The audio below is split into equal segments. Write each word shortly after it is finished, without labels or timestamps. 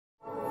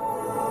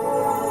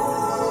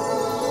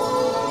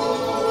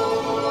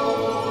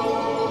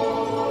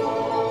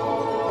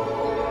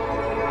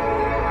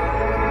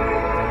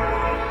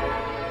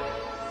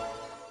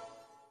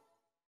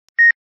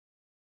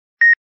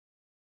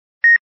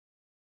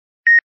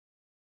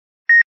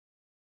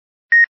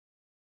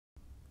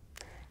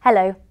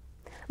Hello.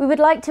 We would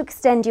like to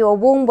extend you a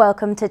warm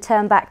welcome to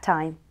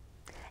TurnBackTime.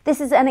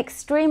 This is an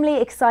extremely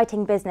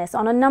exciting business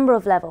on a number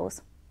of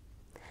levels.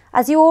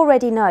 As you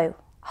already know,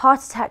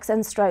 heart attacks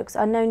and strokes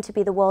are known to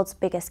be the world's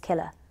biggest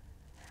killer.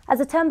 As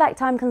a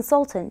TurnBackTime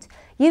consultant,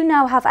 you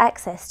now have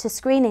access to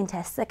screening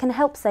tests that can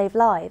help save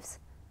lives.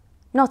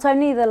 Not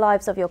only the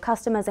lives of your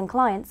customers and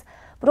clients,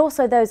 but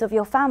also those of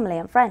your family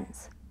and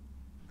friends.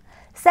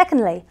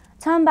 Secondly,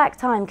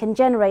 TurnBackTime can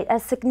generate a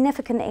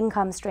significant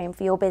income stream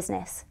for your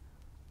business.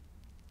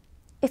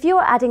 If you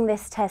are adding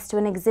this test to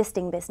an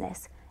existing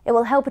business, it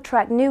will help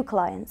attract new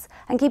clients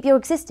and keep your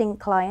existing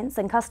clients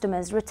and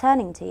customers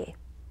returning to you.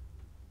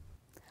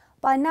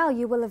 By now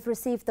you will have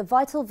received the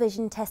Vital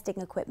Vision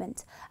testing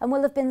equipment and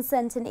will have been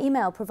sent an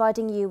email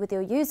providing you with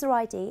your user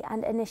ID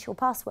and initial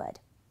password.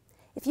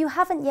 If you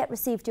haven't yet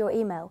received your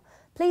email,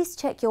 please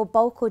check your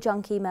bulk or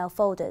junk email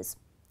folders.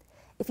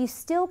 If you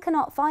still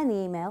cannot find the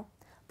email,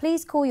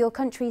 please call your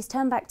country's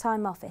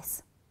TurnBackTime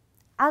office.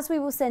 As we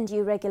will send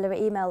you regular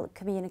email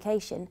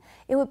communication,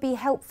 it would be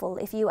helpful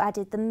if you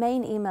added the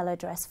main email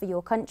address for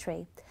your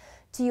country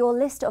to your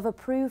list of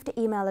approved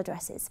email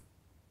addresses.